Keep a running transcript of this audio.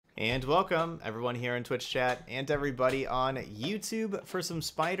And welcome everyone here in Twitch chat and everybody on YouTube for some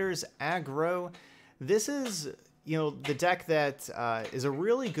Spiders Aggro. This is, the deck that is a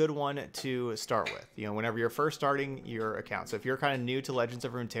really good one to start with, whenever you're first starting your account. So if you're kind of new to Legends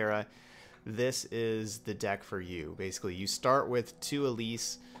of Runeterra, this is the deck for you. Basically, you start with 2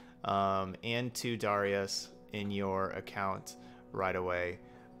 Elise and 2 Darius in your account right away.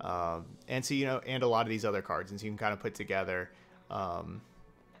 And so, and a lot of these other cards, and so you can kind of put together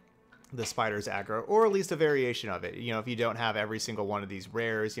the Spiders Aggro, or at least a variation of it. If you don't have every single one of these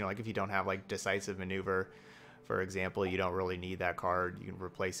rares, like if you don't have like Decisive Maneuver, for example, you don't really need that card. You can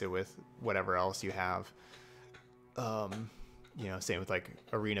replace it with whatever else you have. Same with like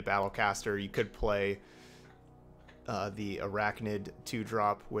Arena Battlecaster. You could play the Arachnid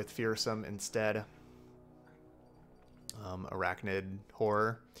 2-drop with Fearsome instead. Arachnid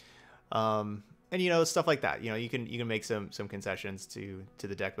Horror. And stuff like that. You can make some concessions to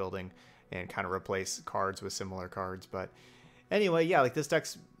the deck building and kind of replace cards with similar cards. But anyway, yeah, like this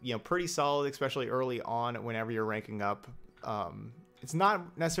deck's pretty solid, especially early on whenever you're ranking up. It's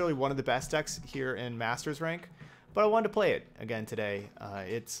not necessarily one of the best decks here in Masters rank, but I wanted to play it again today.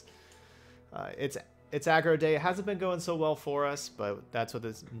 It's aggro day. It hasn't been going so well for us, but that's what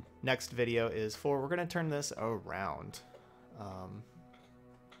this next video is for. We're gonna turn this around.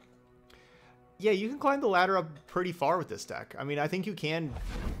 Yeah, you can climb the ladder up pretty far with this deck. I mean, I think you can,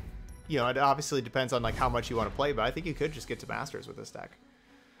 it obviously depends on like how much you want to play, but I think you could just get to Masters with this deck.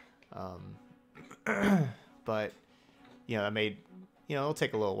 But, it'll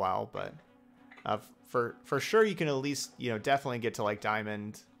take a little while, but for sure you can at least, definitely get to like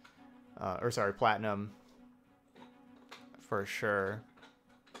Diamond, Platinum for sure.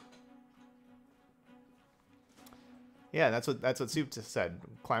 Yeah, that's what Soup just said.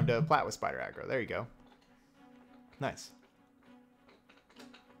 Climb to Plat with Spider Aggro. There you go. Nice.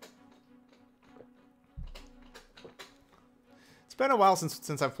 It's been a while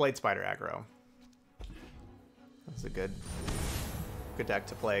since I've played Spider Aggro. That's a good deck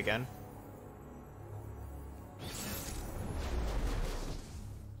to play again.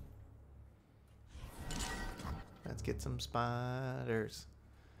 Let's get some spiders.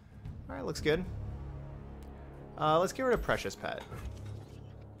 All right, looks good. Let's get rid of Precious Pet.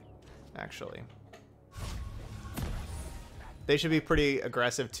 Actually, they should be pretty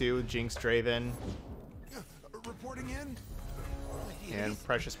aggressive too. Jinx, Draven, reporting in. And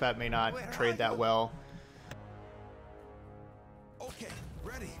Precious Pet may not trade that well. Okay,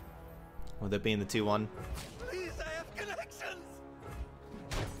 ready. With it being the 2/1. Please, I have connections.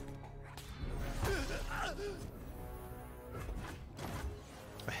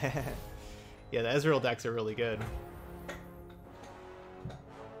 Yeah, the Ezreal decks are really good.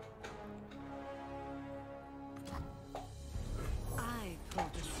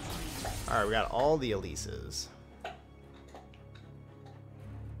 Alright, we got all the Elises.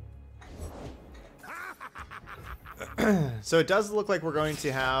 So it does look like we're going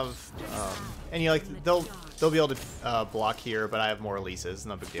to have, and they'll be able to block here, but I have more Elises,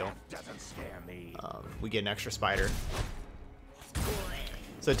 no big deal. We get an extra spider.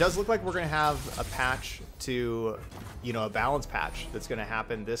 So it does look like we're going to have a patch to, a balance patch that's going to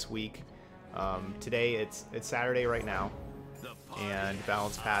happen this week. Today, it's Saturday right now, and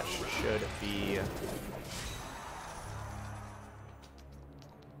balance patch should be...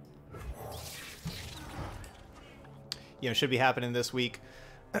 should be happening this week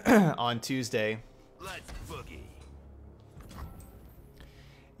on Tuesday. Let's boogie.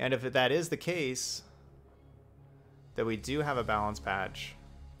 And if that is the case, that we do have a balance patch,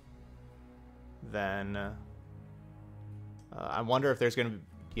 then I wonder if there's going to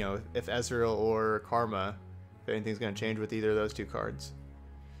be, if Ezreal or Karma, if anything's going to change with either of those 2 cards.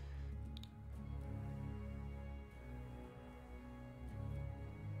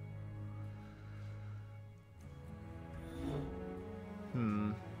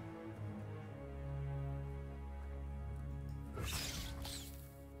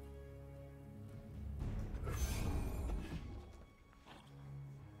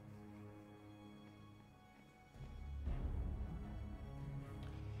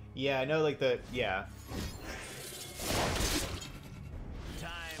 Yeah, I know, yeah.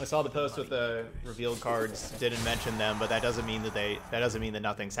 I saw the post with the revealed cards, didn't mention them, but that doesn't mean that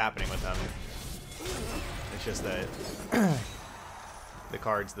nothing's happening with them. It's just that the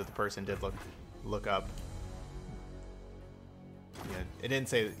cards that the person did look up. Yeah, it didn't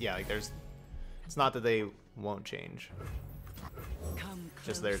say, it's not that they won't change.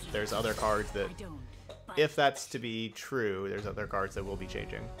 Just there's other cards that, if that's to be true, there's other cards that will be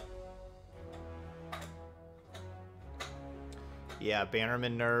changing. Yeah,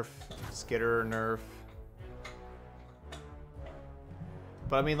 Bannerman nerf, Skitter nerf.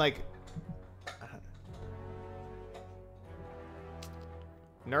 But I mean, like,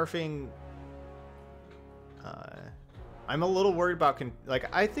 nerfing. I'm a little worried about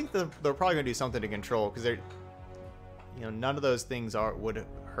like, I think they're probably gonna do something to control, because they're, you know, none of those things would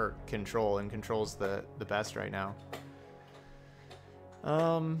hurt control, and control's the best right now.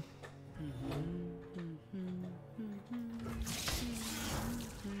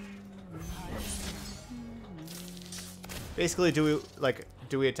 Basically, do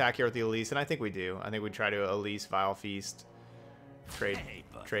we attack here with the Elise? And I think we do. I think we try to Elise, Vile Feast,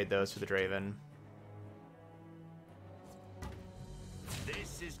 trade those for the Draven.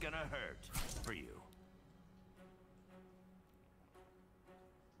 This is gonna hurt for you.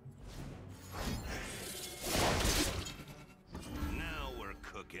 Now we're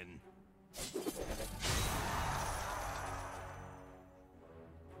cooking.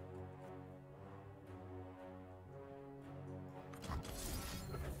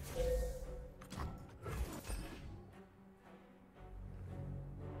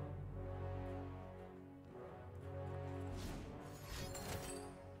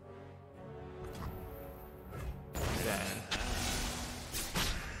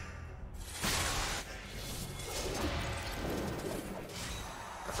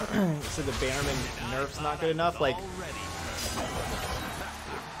 So the Bannerman nerf's not good enough? Like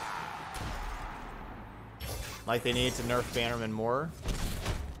they need to nerf Bannerman more?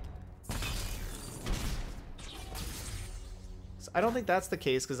 So I don't think that's the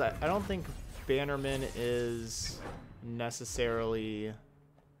case, because I don't think Bannerman is necessarily...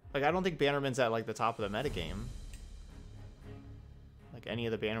 Like, I don't think Bannerman's at, like, the top of the metagame. Like, any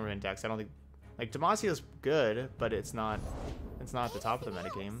of the Bannerman decks, I don't think... Like, Demacia's good, but it's not at the top of the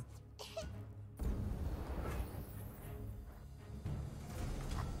metagame.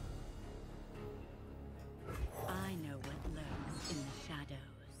 I know what lurks in the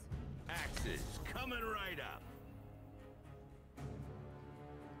shadows. Axes coming right up.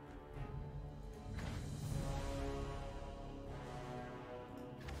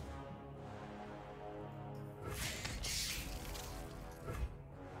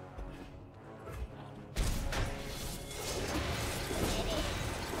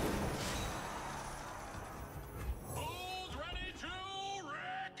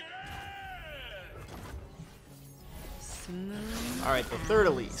 Alright, the third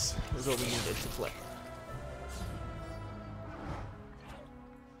Elise is what we needed to flip.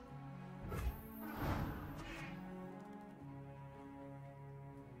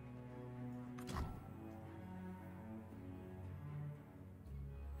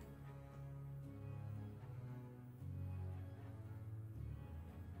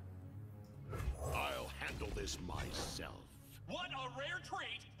 I'll handle this myself. What a rare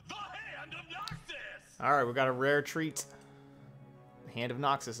treat! The Hand of Noxus! Alright, we got a rare treat. Hand of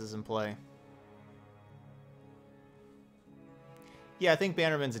Noxus is in play. Yeah, I think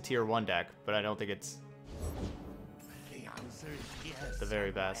Bannerman's a tier 1 deck, but I don't think it's The answer is yes. the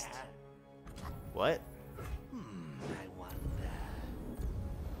very best. What? I wonder.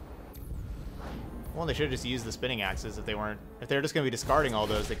 Well, they should have just used the spinning axes if they weren't... If they were just going to be discarding all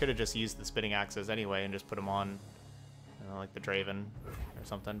those, they could have just used the spinning axes anyway and just put them on, you know, like the Draven or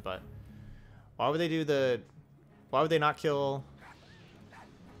something, but... Why would they do the... Why would they not kill...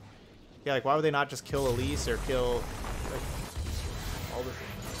 Yeah, like, why would they not just kill Elise or kill, like, all the things?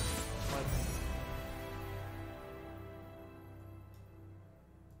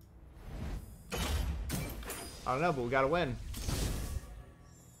 What? I don't know, but we gotta win.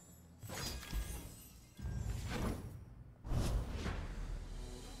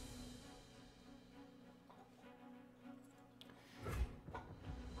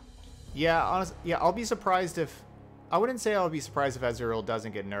 Yeah, honestly, yeah, I'll be surprised if... I wouldn't say I'll be surprised if Ezreal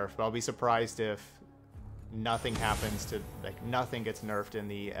doesn't get nerfed, but I'll be surprised if nothing happens to... Like, nothing gets nerfed in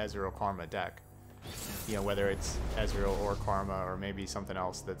the Ezreal Karma deck. You know, whether it's Ezreal or Karma or maybe something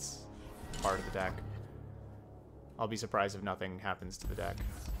else that's part of the deck. I'll be surprised if nothing happens to the deck.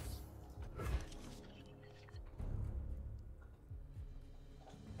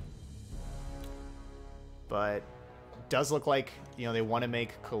 But it does look like, you know, they want to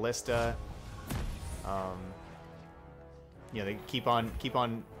make Callista. You know, they keep on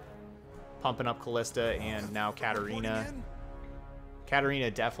pumping up Callista and now Katarina. Katarina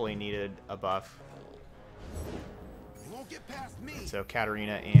definitely needed a buff. You won't get past me. So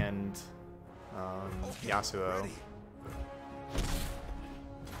Katarina and Yasuo. Ready.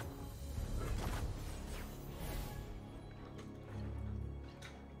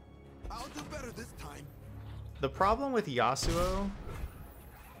 I'll do better this time. The problem with Yasuo,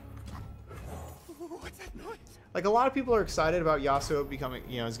 What's that noise? like a lot of people are excited about Yasuo becoming,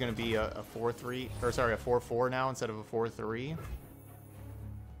 you know, is going to be a 4-3, or sorry, a 4-4 now instead of a 4-3.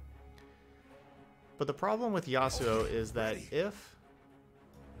 But the problem with Yasuo is that if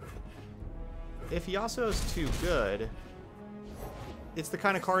Yasuo is too good, it's the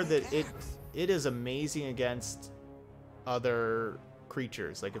kind of card that it is amazing against other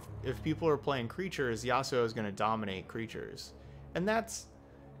creatures. Like if people are playing creatures, Yasuo is going to dominate creatures, and that's,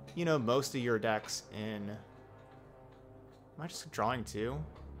 you know, most of your decks in. Am I just drawing two?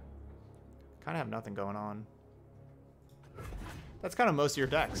 Kind of have nothing going on. That's kind of most of your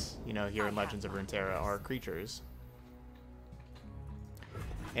decks, you know, here in Legends of Runeterra are creatures.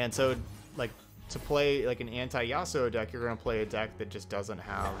 And so, like, to play like an anti-Yasuo deck, you're going to play a deck that just doesn't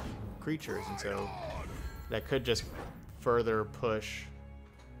have creatures, and so that could just further push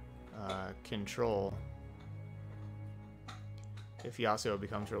control if Yasuo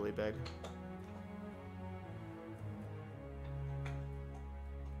becomes really big.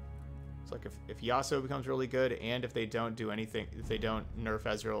 It's like if Yasuo becomes really good, and if they don't do anything, if they don't nerf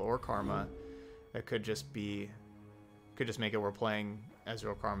Ezreal or Karma, that could just make it where playing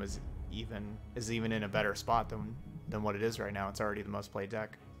Ezreal Karma is even in a better spot than what it is right now. It's already the most played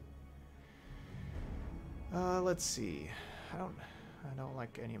deck. Let's see. I don't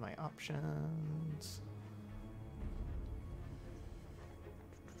like any of my options.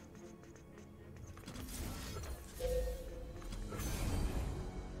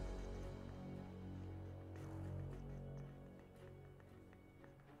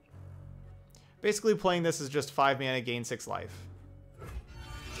 Basically, playing this is just 5 mana, gain 6 life.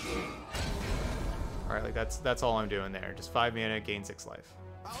 All right, like that's all I'm doing there. Just 5 mana, gain 6 life.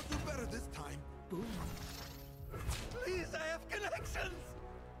 I'll do better this time. Boom. Please, I have connections.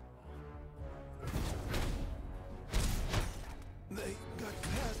 They got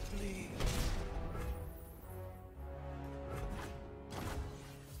past me.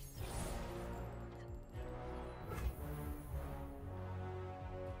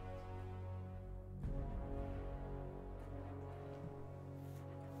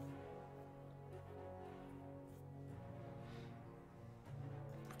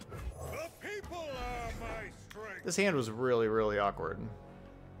 This hand was really, really awkward.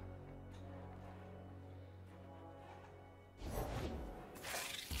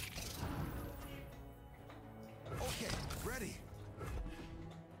 Okay, ready.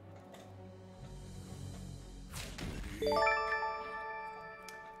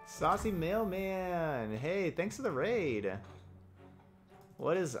 Saucy Mailman! Hey, thanks for the raid.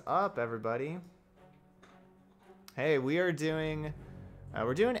 What is up, everybody? Hey, we're doing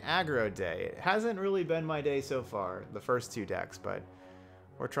Aggro Day. It hasn't really been my day so far, the first 2 decks, but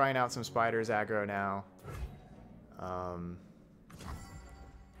we're trying out some Spiders aggro now. Alright,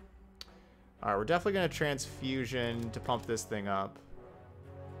 we're definitely going to Transfusion to pump this thing up.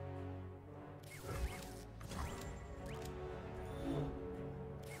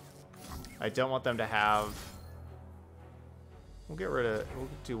 I don't want them to have... We'll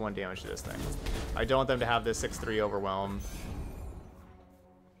do 1 damage to this thing. I don't want them to have this 6-3 overwhelm.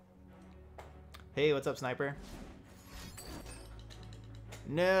 Hey, what's up, Sniper?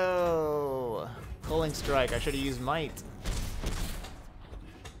 No! Pulling Strike. I should have used Might.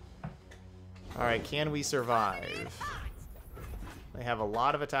 Alright, can we survive? They have a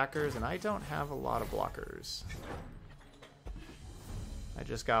lot of attackers, and I don't have a lot of blockers. I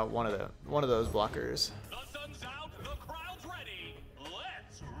just got one of those blockers. The sun's out, the crowd's ready.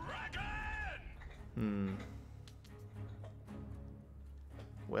 Let's rack in!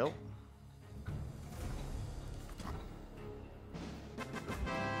 Well.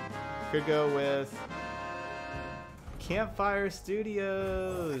 Could go with Campfire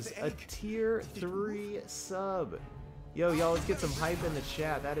Studios, a tier 3 sub. Yo, y'all, let's get some hype in the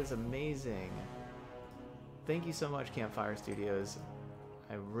chat. That is amazing. Thank you so much, Campfire Studios.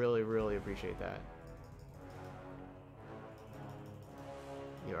 I really, really appreciate that.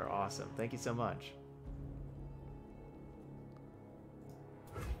 You are awesome. Thank you so much.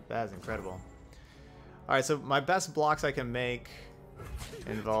 That is incredible. Alright, so my best blocks I can make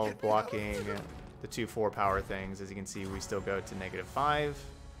involve blocking the 2/4 power things. As you can see, we still go to -5.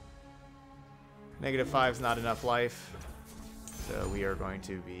 -5 is not enough life, so we are going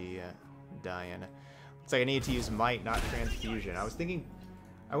to be dying. Looks like I need to use Might, not Transfusion. I was thinking,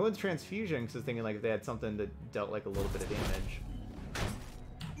 I went with Transfusion because I was thinking like if they had something that dealt like a little bit of damage.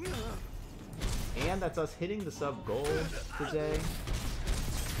 And that's us hitting the sub goal today.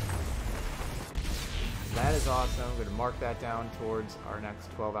 That is awesome. I'm going to mark that down towards our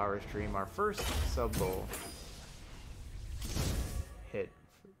next 12-hour stream, our first sub goal. hit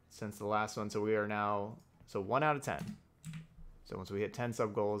since the last one. So we are now, so 1 out of 10. So once we hit 10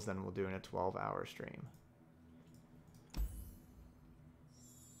 sub goals, then we'll do in a 12-hour stream.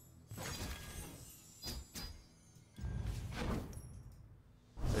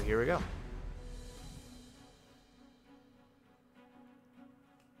 So here we go.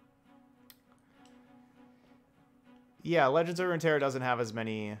 Yeah, Legends of Runeterra doesn't have as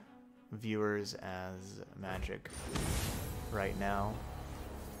many viewers as Magic right now.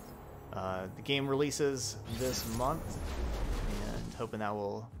 The game releases this month, and hoping that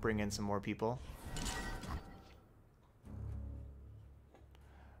will bring in some more people.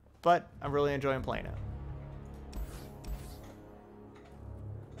 But I'm really enjoying playing it.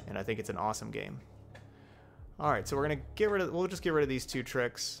 And I think it's an awesome game. Alright, so we're gonna we'll just get rid of these 2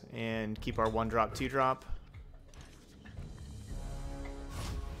 tricks and keep our 1-drop, 2-drop.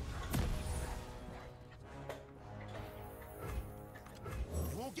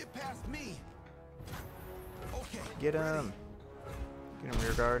 Get past me. Okay. Get him. Get him,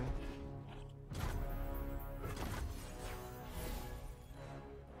 rear guard.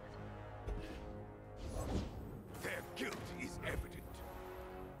 Their guilt is evident.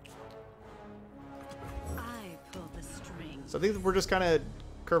 I pull the string. So I think we're just kind of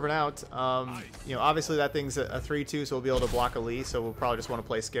curving out. You know, obviously that thing's a 3-2, so we'll be able to block Elise, so we'll probably just want to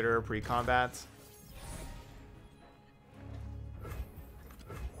play Skitter pre-combat.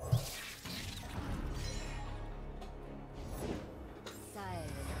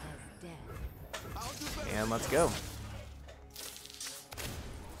 And let's go.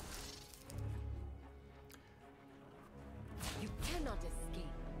 You cannot escape.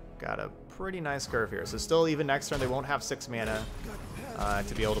 Got a pretty nice curve here. So still, even next turn, they won't have 6 mana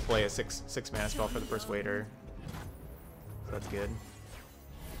to be able to play a 6 mana spell for the Persuader. So that's good.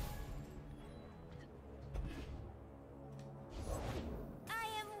 I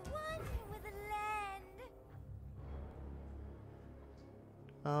am one with the land.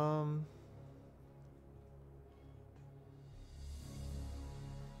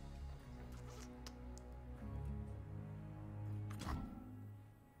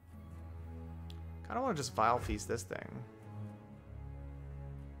 I don't want to just Vile Feast this thing.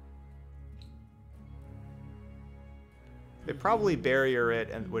 They probably barrier it,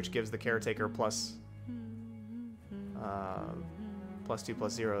 and which gives the Caretaker plus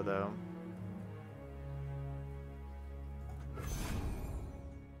 2/+0 though.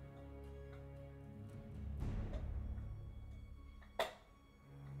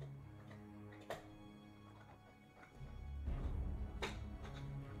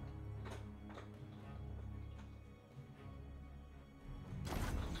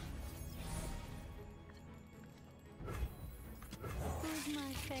 Who's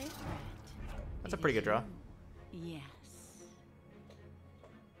my favorite? That's a pretty good draw. Yes.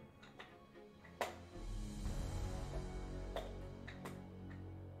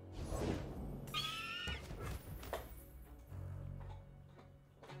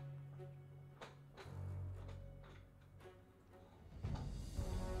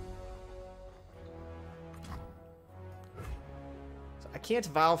 So I can't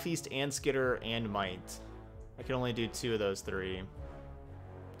Vile Feast and Skitter and Might. I can only do 2 of those 3.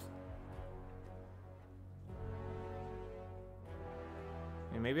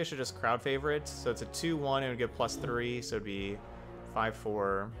 Maybe I should just crowd favorite. So it's a 2/1, it would get +3, so it'd be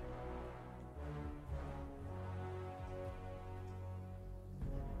 5/4.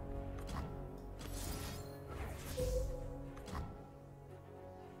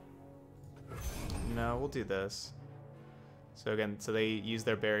 No, we'll do this. So again, so they use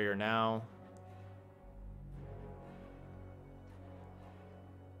their barrier now.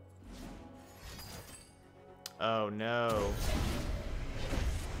 Oh no.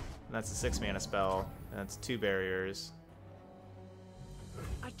 And that's a 6 mana spell, and that's 2 barriers.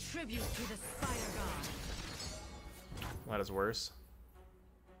 A tribute to the Fire God. That is worse.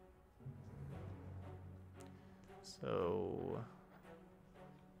 So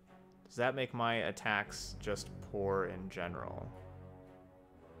does that make my attacks just poor in general?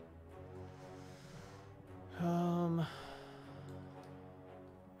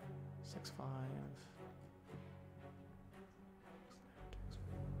 6/5.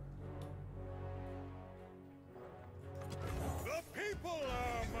 The people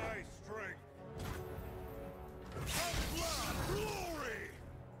are my strength. Of blood, glory.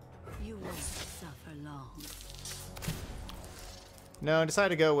 You won't suffer long. No, I decided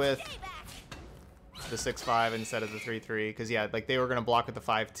to go with the 6/5 instead of the 3/3 because yeah, like they were gonna block with the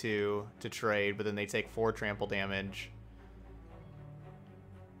 5/2 to trade, but then they take 4 trample damage.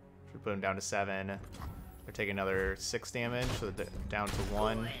 Should put them down to 7. They're They're taking another 6 damage, so they're down to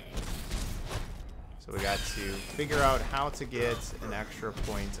 1. So we got to figure out how to get an extra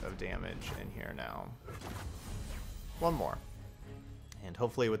point of damage in here now. 1 more. And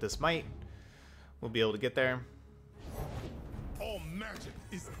hopefully with this might, we'll be able to get there. All magic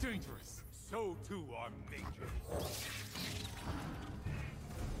is dangerous. So too are mages.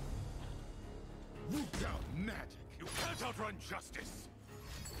 Root out magic. You can't outrun justice.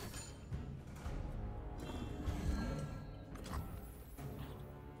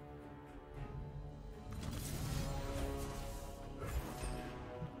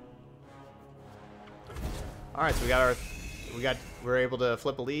 All right, so we're able to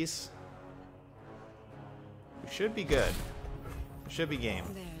flip Elise. We should be good. We should be game.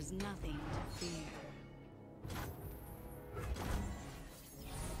 There's nothing to fear.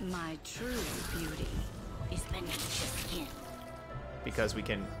 My true beauty is beneath your skin. Because we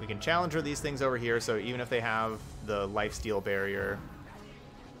can challenger these things over here, so even if they have the lifesteal barrier,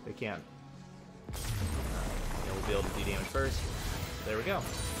 they can't. We'll be able to do damage first. There we go.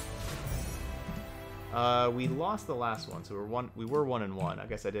 We lost the last one, so we were 1-1. I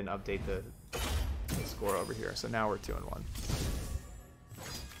guess I didn't update the score over here, so now we're 2-1.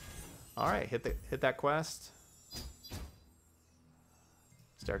 All right, hit that quest.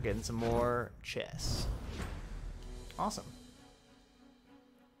 Start getting some more chests. Awesome.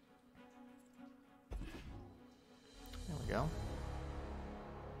 There we go.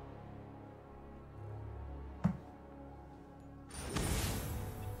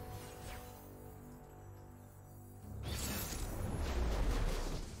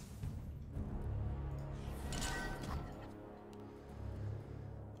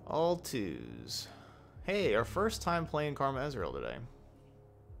 All 2s. Hey, our first time playing Karma Ezreal today.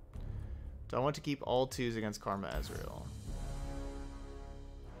 Do I want to keep all 2s against Karma Ezreal?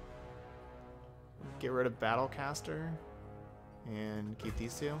 Get rid of Battlecaster and keep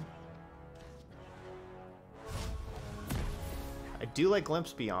these 2. I do like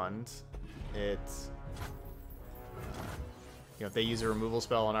Glimpse Beyond. It's if they use a removal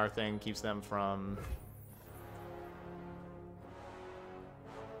spell on our thing, keeps them from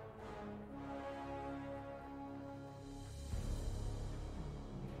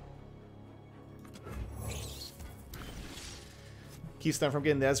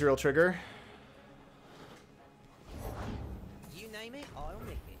getting the Ezreal trigger. You name it, I'll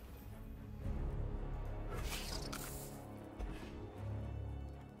make it.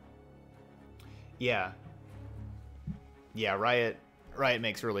 Yeah. Yeah, Riot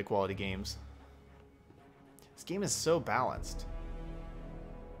makes really quality games. This game is so balanced.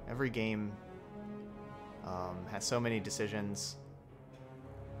 Every game has so many decisions,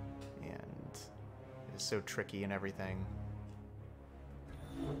 and it is so tricky and everything.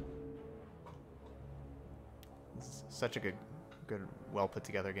 It's such a good, well put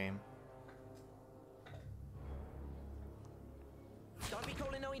together game. Don't be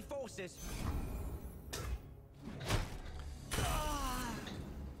calling no enforcers.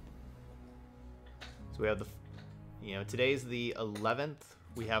 So we have today's the 11th.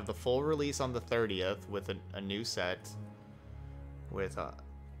 We have the full release on the 30th with a new set with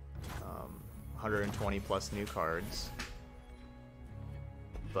 120 plus new cards.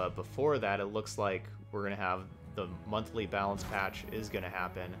 But before that, it looks like we're going to have the monthly balance patch is going to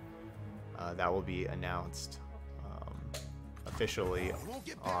happen. That will be announced officially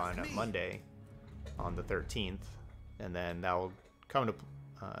on Monday, on the 13th. And then that will come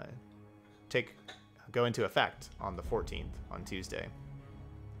to go into effect on the 14th, on Tuesday.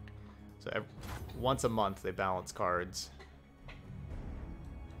 So once a month, they balance cards.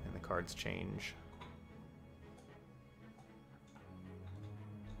 And the cards change.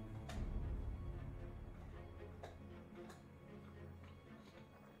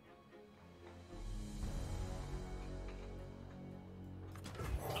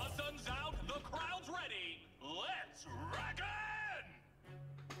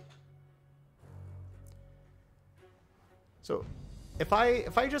 So, if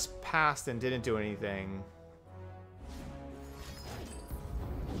I just passed and didn't do anything,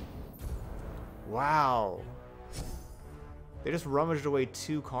 wow, they just rummaged away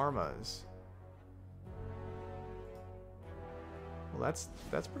 2 karmas. Well,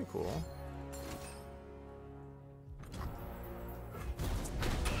 that's pretty cool.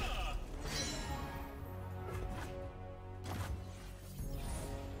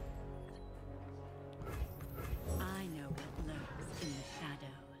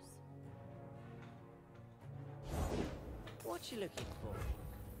 What you looking for?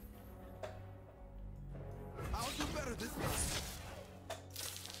 I'll do better this time.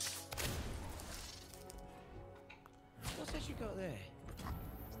 there.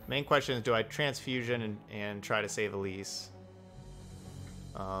 Main question is, do I transfusion and try to save Elise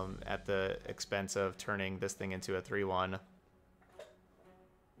at the expense of turning this thing into a 3-1?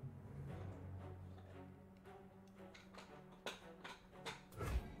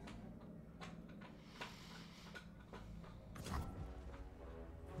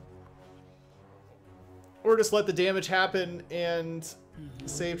 Or just let the damage happen and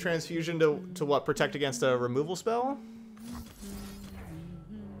save transfusion to what? Protect against a removal spell?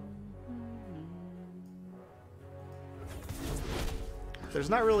 There's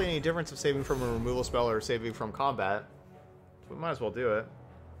not really any difference of saving from a removal spell or saving from combat. So we might as well do it.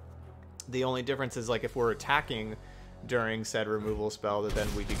 The only difference is, like, if we're attacking during said removal spell, that then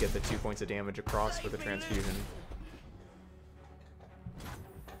we could get the 2 points of damage across with a transfusion.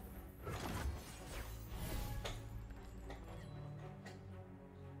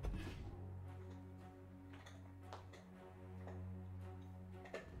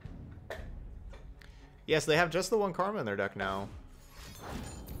 Yes, they have just the one karma in their deck now.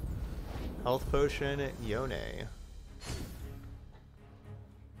 Health potion, Yone. The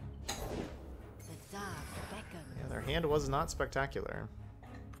dark beckons. Yeah, their hand was not spectacular.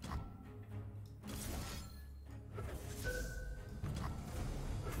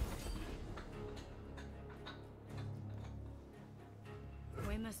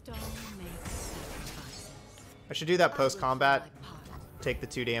 We must all make sacrifices. I should do that post-combat. Take the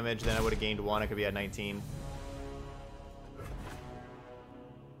 2 damage, then I would have gained 1. I could be at 19.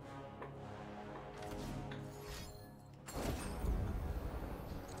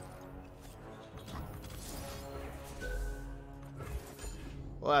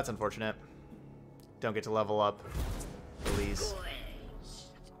 Well, that's unfortunate. Don't get to level up Elise.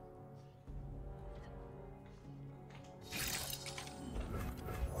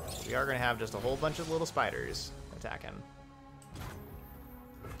 We are going to have just a whole bunch of little spiders attacking.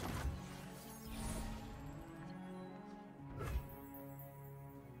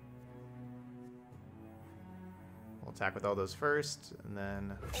 We'll attack with all those first, and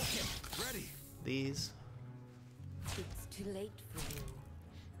then Ready. these. It's too late for you.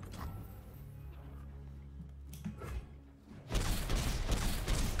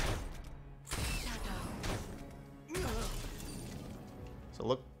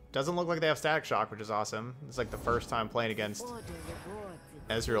 So doesn't look like they have Static Shock, which is awesome. It's like the first time playing against Order rewards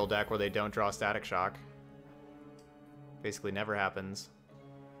it. Ezreal deck where they don't draw Static Shock. Basically never happens.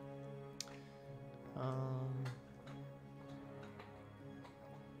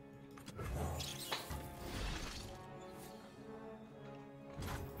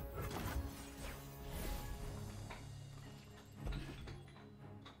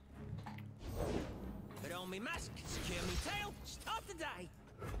 Put on me mask, secure me tail, start the day.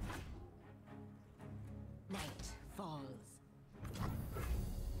 Night falls.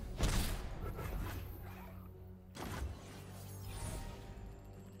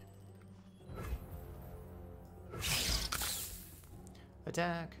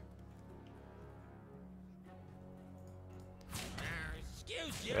 Attack.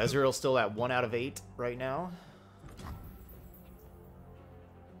 Excuse you. Ezreal's still at 1 out of 8 right now.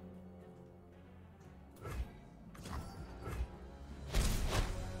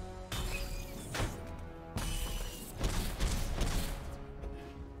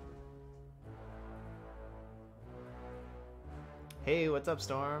 Hey, what's up,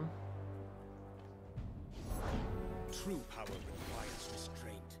 Storm? True power requires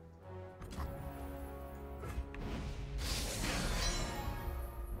restraint.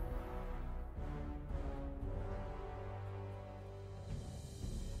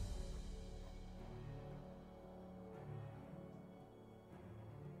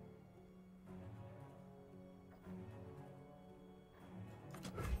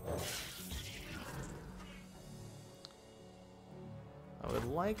 I would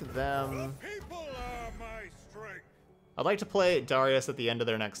like them... People are my strength. I'd like to play Darius at the end of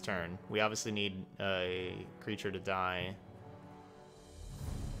their next turn. We obviously need a creature to die.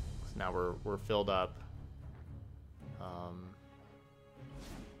 So now we're filled up.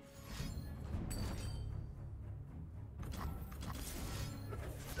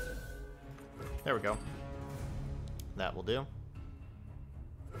 There we go. That will do.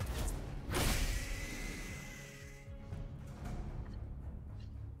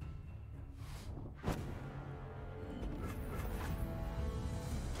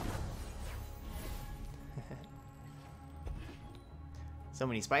 So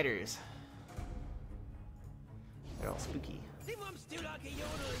many spiders. They're all spooky. Think I'm still like a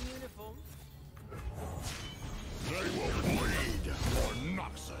yodel in uniform? They will bleed for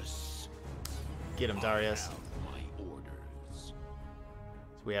Noxus. Get him, Darius. My orders.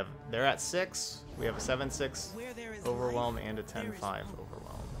 So they're at 6. We have a 7-6 Where there is overwhelm life, and a there is 10-5 hope.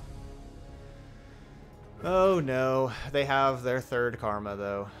 overwhelm. Oh no, they have their 3rd karma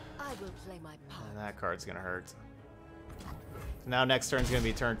though. I will play my part. And that card's gonna hurt. Now next turn's gonna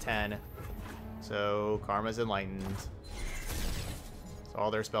be turn 10. So karma's enlightened. So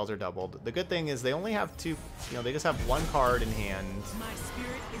all their spells are doubled. The good thing is they only have 2, you know, they just have 1 card in hand. My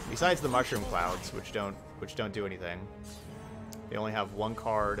spirit is Besides the mushroom clouds, which don't do anything. They only have 1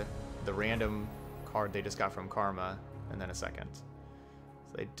 card, the random card they just got from karma, and then a 2nd.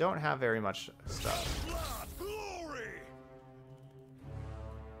 So they don't have very much stuff. Blood, glory!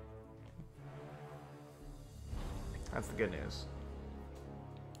 That's the good news.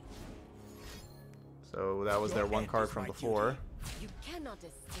 So that was their 1 card from before. You cannot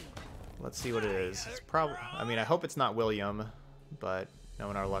escape. Let's see what it is. It's probably, I mean, I hope it's not William, but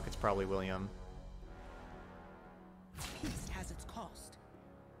knowing our luck, it's probably William. peace has its cost.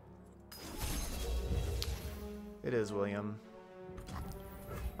 It is William.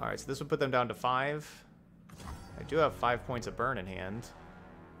 Alright, so this would put them down to 5. I do have 5 points of burn in hand.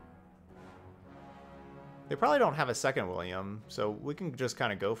 They probably don't have a second William, so we can just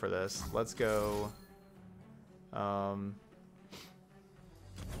kind of go for this. Let's go...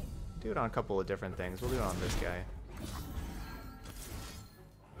 do it on a couple of different things. We'll do it on this guy.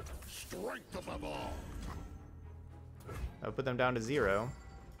 Strength above all. I'll put them down to 0.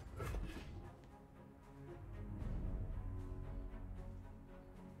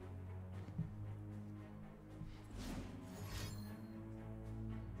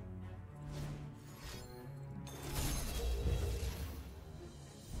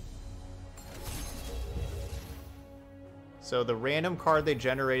 So the random card they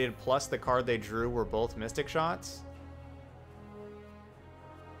generated plus the card they drew were both Mystic Shots.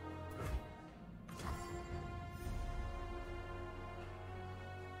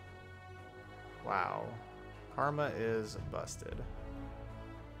 Wow. Karma is busted.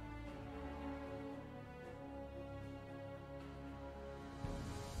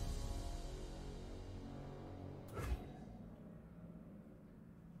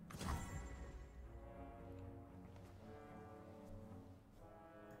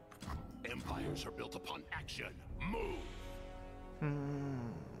 Empires are built upon action. Move.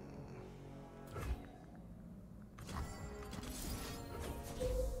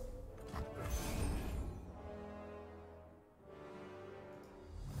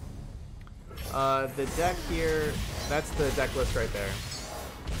 The deck here, that's the deck list right there.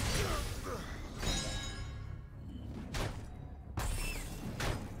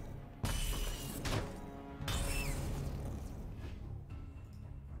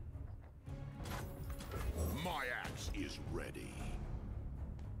 My axe is ready.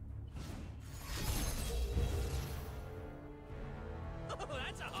 Oh,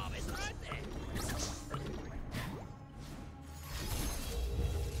 that's a harvest right there.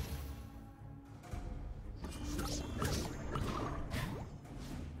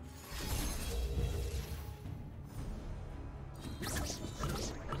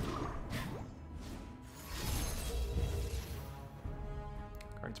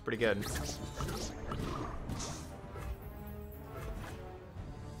 Card's pretty good. Do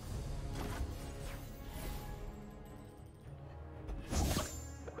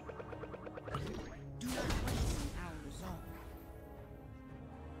not waste our resolve.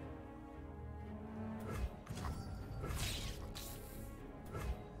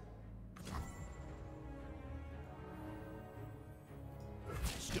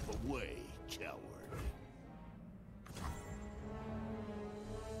 Step away, coward.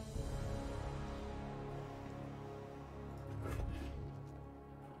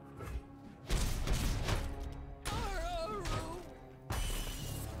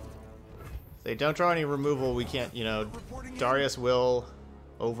 They don't draw any removal, we can't, you know, Darius will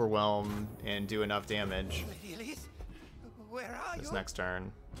overwhelm and do enough damage Lady Elise, where are this you? next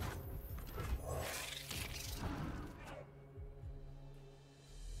turn.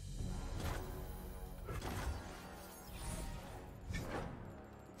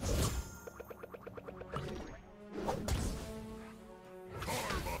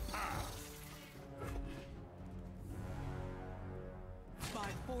 Karma path. By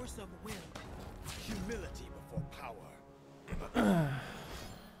force of will, humility before power.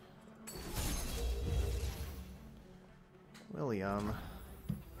 William.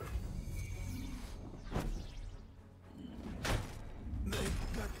 They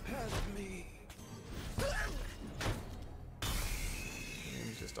got past me.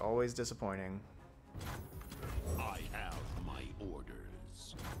 He's just always disappointing. I have my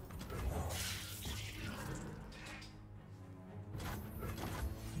orders.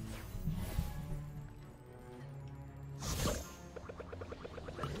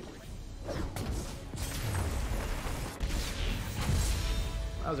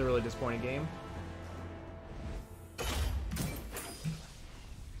 was a really disappointing game.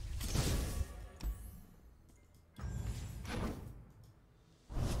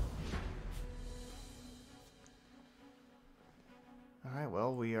 Alright,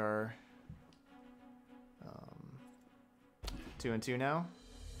 well, we are 2-2 now.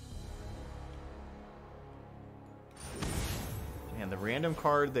 And the random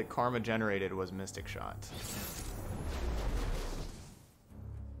card that Karma generated was Mystic Shot.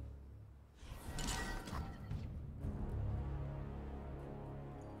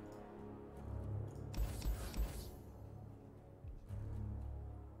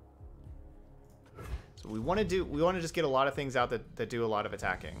 So we want to just get a lot of things out that do a lot of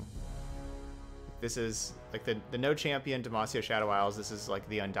attacking. This is like the no champion Demacia Shadow Isles. This is like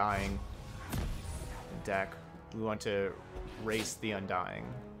the Undying deck. We want to race the Undying.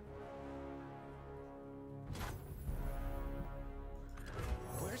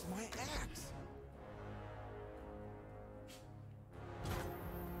 Where's my axe?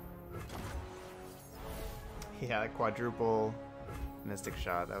 Yeah, that quadruple Mystic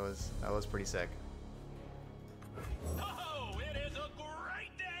Shot. That was pretty sick. Oh, it is a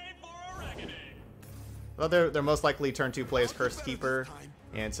great day for a reckoning. Well, they're most likely turn 2 play as Cursed Keeper,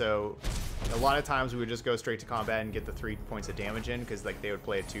 and so a lot of times we would just go straight to combat and get the 3 points of damage in, because like they would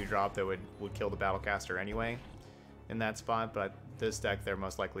play a 2-drop that would kill the Battlecaster anyway in that spot. But this deck, their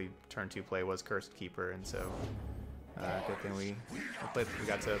most likely turn 2 play was Cursed Keeper, and so good thing we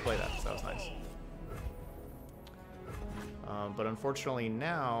got to play that, so that was nice. But unfortunately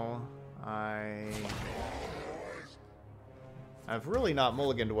now I've really not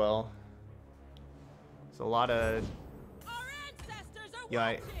mulliganed well. It's a lot of...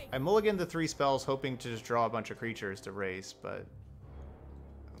 Yeah, I mulliganed the 3 spells hoping to just draw a bunch of creatures to race, but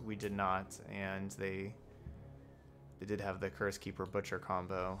we did not, and they did have the Curse Keeper Butcher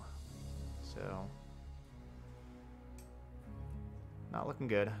combo, so not looking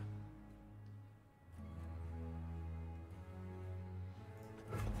good.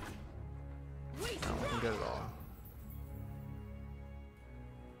 Not looking good at all.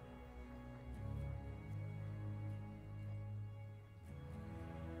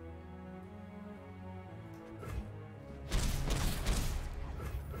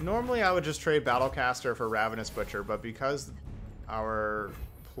 Normally I would just trade Battlecaster for Ravenous Butcher, but because our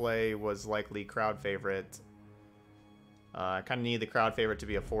play was likely crowd favorite, I kind of need the crowd favorite to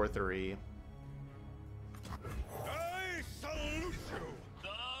be a 4/3. I salute you! The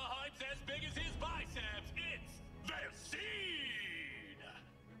hype's as big as his biceps. It's the seed.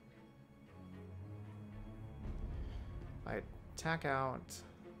 I attack out.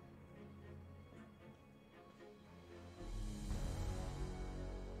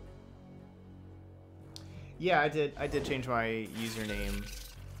 Yeah, I did change my username.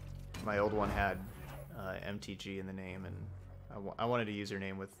 My old one had MTG in the name, and I wanted a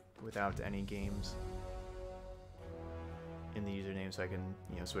username without any games in the username, so I can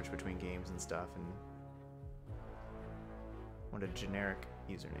switch between games and stuff, and want a generic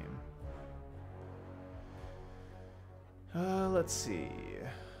username. Let's see.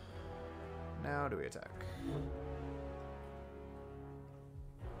 Now do we attack?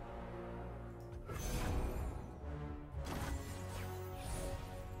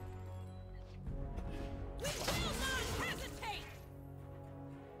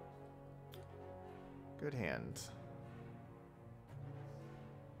 Good hand.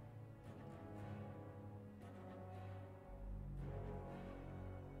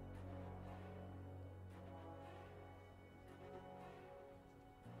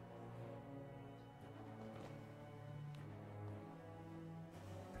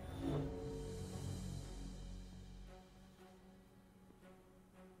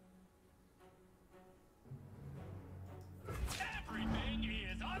 Everything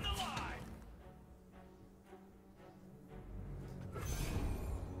is on the line.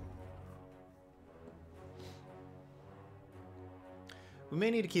 We may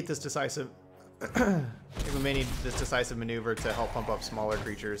need to keep this decisive. I think we may need this decisive maneuver to help pump up smaller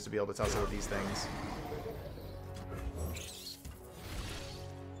creatures to be able to tussle with these things.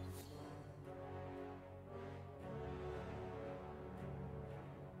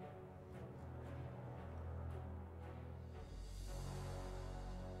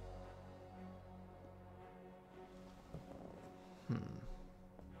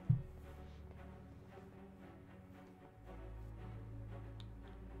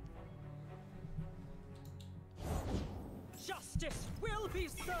 Justice will be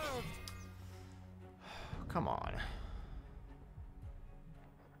served. Come on.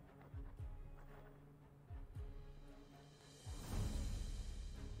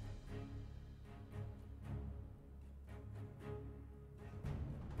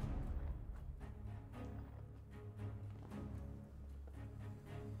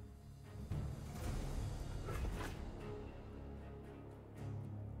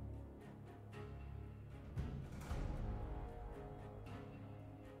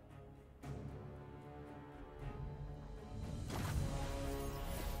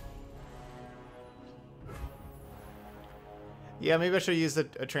 Yeah, maybe I should use a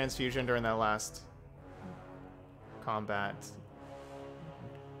transfusion during that last combat.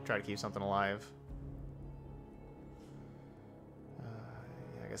 Try to keep something alive.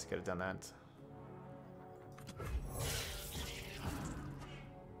 Yeah, I guess I could have done that.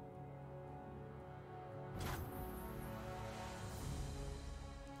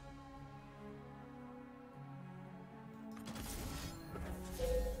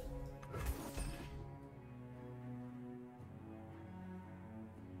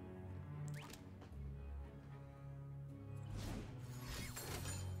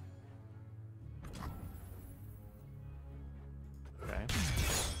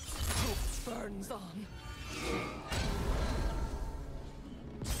 Burns on.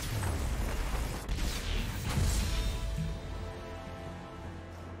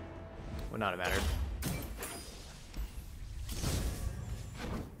 Would not have mattered.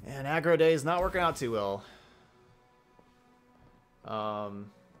 And aggro day is not working out too well.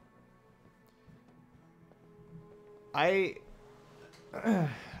 I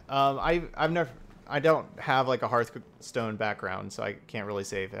don't have like a Hearthstone background, so I can't really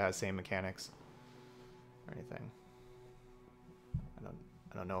say if it has same mechanics or anything.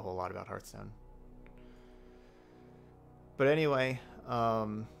 I don't know a whole lot about Hearthstone. But anyway,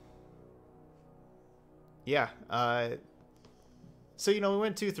 yeah. So we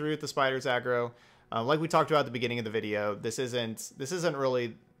went 2 through with the spiders aggro. Like we talked about at the beginning of the video, this isn't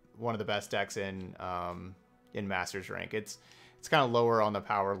really one of the best decks in Masters rank. It's kind of lower on the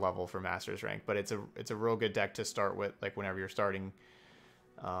power level for Masters rank, but it's a real good deck to start with, like whenever you're starting,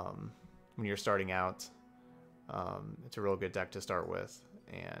 when you're starting out. It's a real good deck to start with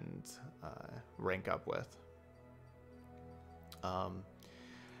and rank up with.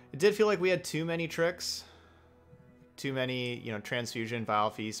 It did feel like we had too many tricks, too many, transfusion, vile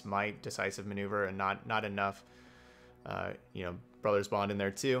feast, might, decisive maneuver, and not enough, brothers bond in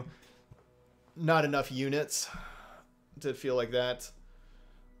there too. Not enough units. Did feel like that.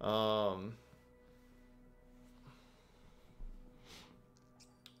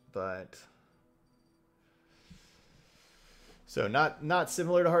 But so not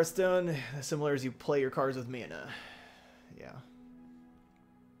similar to Hearthstone. Similar as you play your cards with mana. Yeah.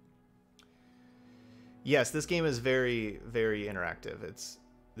 Yes, this game is very, very interactive. This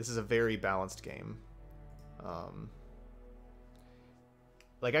is a very balanced game.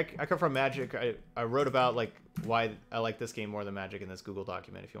 Like I come from Magic. I wrote about like why I like this game more than Magic in this Google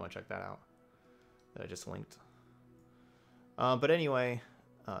document. If you want to check that out, that I just linked. But anyway,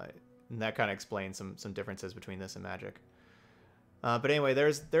 that kind of explains some differences between this and Magic. But anyway,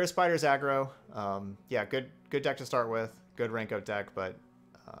 there's Spiders aggro. Yeah, good deck to start with. Good rank out deck, but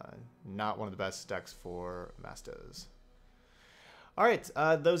not one of the best decks for Masters. All right,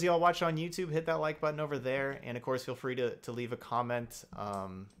 those of y'all watching on YouTube, hit that like button over there. And, of course, feel free to leave a comment.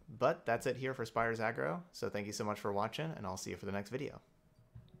 But that's it here for Spiders Aggro. So thank you so much for watching, and I'll see you for the next video.